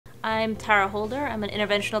I'm Tara Holder. I'm an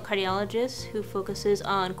interventional cardiologist who focuses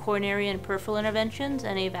on coronary and peripheral interventions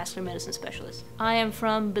and a vascular medicine specialist. I am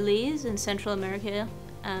from Belize in Central America.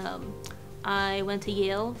 I went to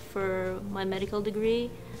Yale for my medical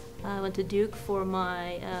degree. I went to Duke for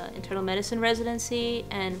my internal medicine residency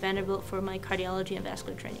and Vanderbilt for my cardiology and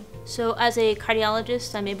vascular training. So as a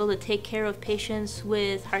cardiologist, I'm able to take care of patients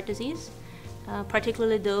with heart disease,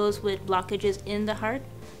 particularly those with blockages in the heart,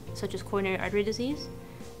 such as coronary artery disease.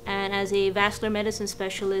 And as a vascular medicine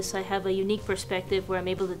specialist, I have a unique perspective where I'm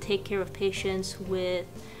able to take care of patients with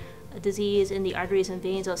a disease in the arteries and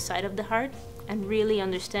veins outside of the heart and really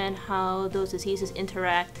understand how those diseases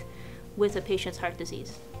interact with a patient's heart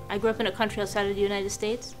disease. I grew up in a country outside of the United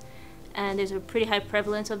States, and there's a pretty high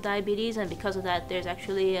prevalence of diabetes, and because of that, there's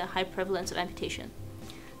actually a high prevalence of amputation.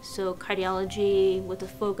 So cardiology with a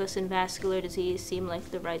focus in vascular disease seemed like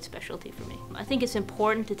the right specialty for me. I think it's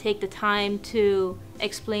important to take the time to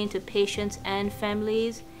explain to patients and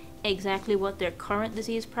families exactly what their current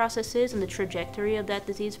disease process is and the trajectory of that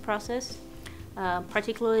disease process.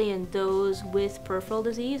 Particularly in those with peripheral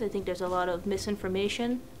disease, I think there's a lot of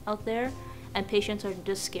misinformation out there, and patients are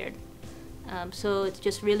just scared. So it's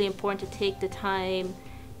just really important to take the time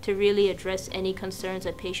to really address any concerns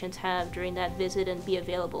that patients have during that visit and be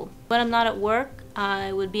available. When I'm not at work,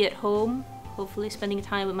 I would be at home, hopefully spending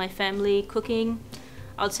time with my family, cooking.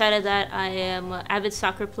 Outside of that, I am an avid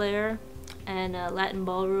soccer player and a Latin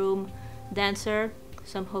ballroom dancer,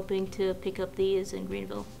 so I'm hoping to pick up these in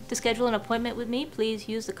Greenville. To schedule an appointment with me, please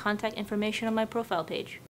use the contact information on my profile page.